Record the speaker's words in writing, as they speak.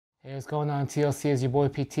Hey, what's going on, TLC? Is your boy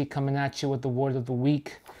PT coming at you with the word of the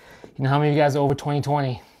week. You know how many of you guys are over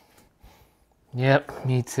 2020? Yep,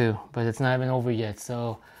 me too. But it's not even over yet,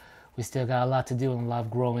 so we still got a lot to do and a lot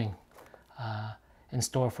of growing in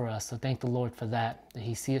store for us. So thank the Lord for that.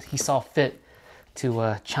 He saw fit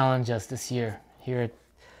to challenge us this year here at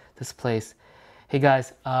this place. Hey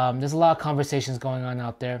guys, there's a lot of conversations going on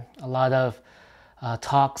out there. A lot of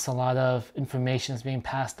talks, a lot of information is being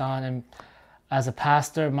passed on, and as a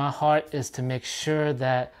pastor, my heart is to make sure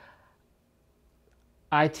that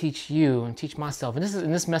I teach you and teach myself. And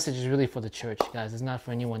this message is really for the church, guys. It's not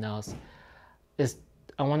for anyone else.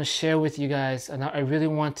 I want to share with you guys, and I really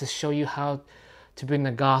want to show you how to bring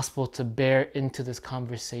the gospel to bear into this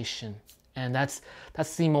conversation. And that's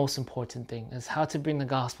the most important thing, is how to bring the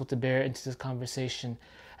gospel to bear into this conversation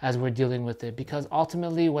as we're dealing with it. Because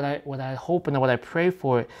ultimately what I hope and what I pray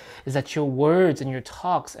for is that your words and your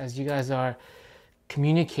talks, as you guys are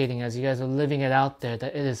communicating, as you guys are living it out there,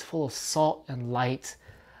 that it is full of salt and light,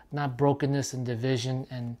 not brokenness and division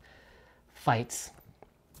and fights.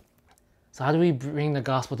 So how do we bring the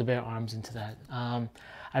gospel to bear arms into that?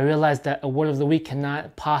 I realize that a word of the week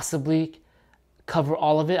cannot possibly cover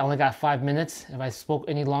all of it. I only got 5 minutes. If I spoke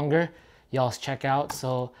any longer, y'all check out.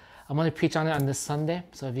 So I'm going to preach on it on this Sunday.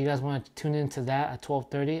 So if you guys want to tune into that at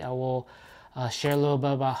 12:30, I will share a little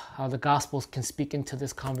bit about how the Gospels can speak into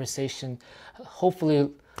this conversation, hopefully a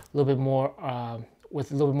little bit more,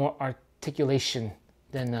 with a little bit more articulation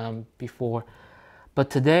than before. But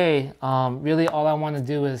today, really all I want to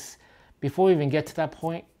do is, before we even get to that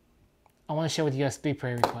point, I want to share with you guys 3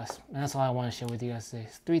 prayer requests. And that's all I want to share with you guys today.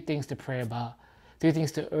 3 things to pray about, 3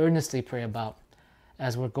 things to earnestly pray about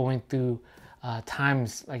as we're going through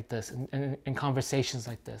times like this and conversations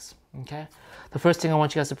like this. Okay, the first thing I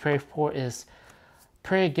want you guys to pray for is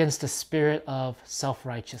pray against the spirit of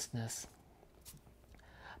self-righteousness.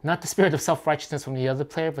 Not the spirit of self-righteousness from the other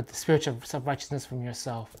player, but the spirit of self-righteousness from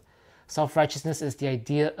yourself. Self-righteousness is the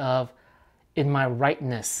idea of, in my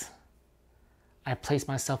rightness, I place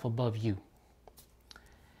myself above you.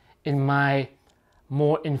 In my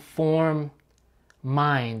more informed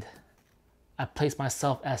mind, I place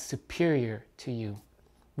myself as superior to you.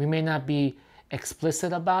 We may not be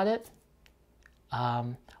explicit about it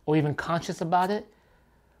or even conscious about it,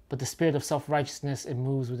 but the spirit of self-righteousness, it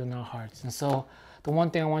moves within our hearts. And so the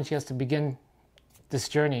one thing I want you guys to begin this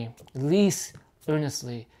journey, at least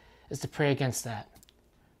earnestly, is to pray against that.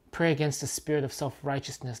 Pray against the spirit of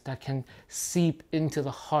self-righteousness that can seep into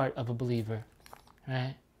the heart of a believer,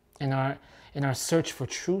 right? In our search for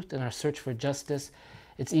truth, in our search for justice,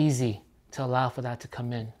 it's easy to allow for that to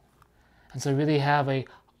come in. And so really have a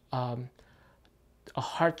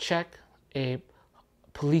heart check, a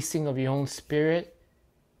policing of your own spirit,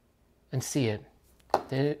 and see it.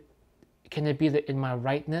 Can it be that in my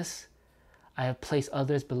rightness, I have placed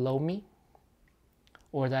others below me,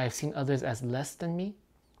 or that I've seen others as less than me,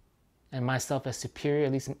 and myself as superior,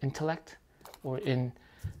 at least in intellect, or in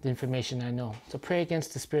the information I know? So pray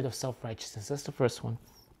against the spirit of self-righteousness. That's the first one.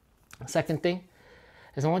 The second thing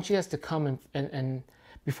is I want you guys to come and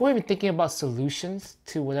before even thinking about solutions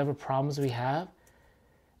to whatever problems we have,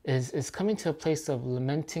 is coming to a place of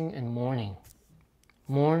lamenting and mourning.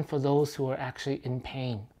 Mourn for those who are actually in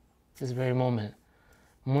pain this very moment.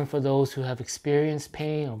 Mourn for those who have experienced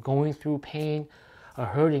pain or going through pain or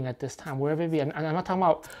hurting at this time, wherever it be. And I'm not talking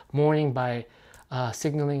about mourning by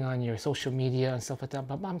signaling on your social media and stuff like that,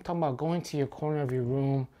 but I'm talking about going to your corner of your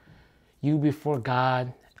room, you before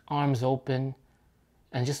God, arms open,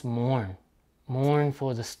 and just mourn. Mourn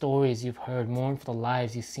for the stories you've heard. Mourn for the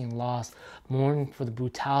lives you've seen lost. Mourn for the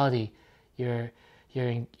brutality you're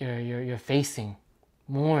facing.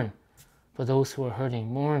 Mourn for those who are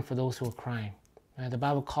hurting. Mourn for those who are crying. Right? The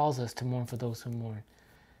Bible calls us to mourn for those who mourn.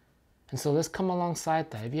 And so let's come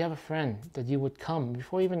alongside that. If you have a friend, that you would come,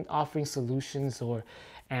 before even offering solutions or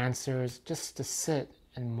answers, just to sit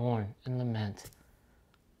and mourn and lament.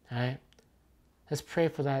 All right? Let's pray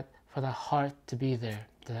for that heart to be there,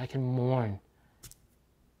 that I can mourn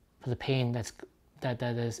for the pain that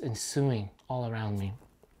is ensuing all around me.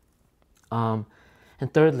 And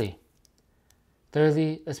thirdly,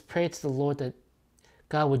 let's pray to the Lord that,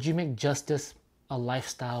 God, would you make justice a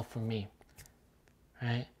lifestyle for me,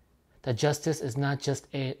 right? That justice is not just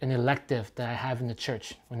an elective that I have in the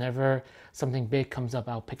church. Whenever something big comes up,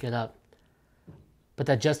 I'll pick it up. But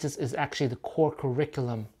that justice is actually the core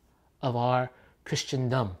curriculum of our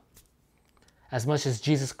Christendom. As much as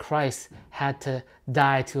Jesus Christ had to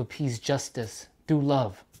die to appease justice through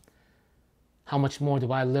love, how much more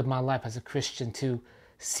do I live my life as a Christian to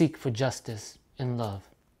seek for justice in love,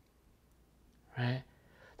 right?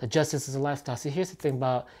 that justice is a lifestyle. See, here's the thing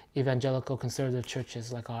about evangelical conservative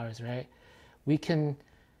churches like ours, right? We can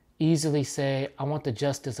easily say, I want the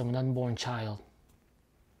justice of an unborn child.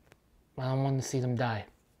 I don't want to see them die,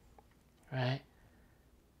 right?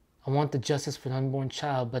 I want the justice for an unborn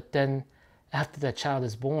child, but then after that child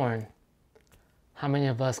is born, how many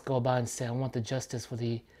of us go about and say, I want the justice for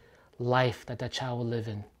the life that that child will live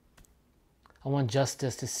in? I want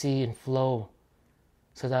justice to see and flow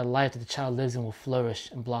so that life that the child lives in will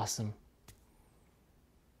flourish and blossom.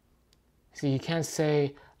 See, you can't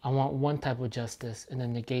say, I want one type of justice and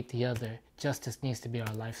then negate the other. Justice needs to be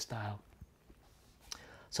our lifestyle.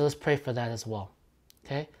 So let's pray for that as well.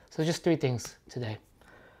 Okay? So just 3 things today.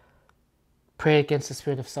 Pray against the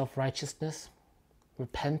spirit of self-righteousness.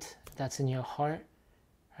 Repent if that's in your heart.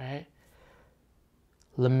 Right?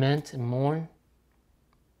 Lament and mourn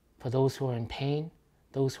for those who are in pain,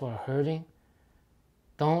 those who are hurting.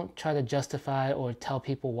 Don't try to justify or tell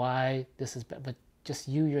people why this is bad, but just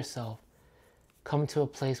you yourself. Come to a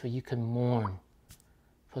place where you can mourn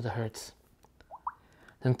for the hurts.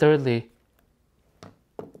 Then thirdly,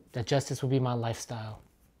 that justice will be my lifestyle.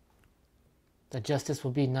 That justice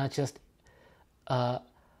will be not just a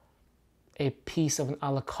piece of an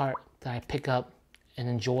a la carte that I pick up and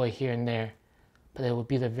enjoy here and there, but it will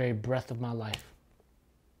be the very breath of my life.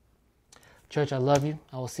 Church, I love you.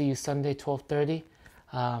 I will see you Sunday, 12:30.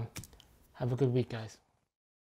 Have a good week, guys.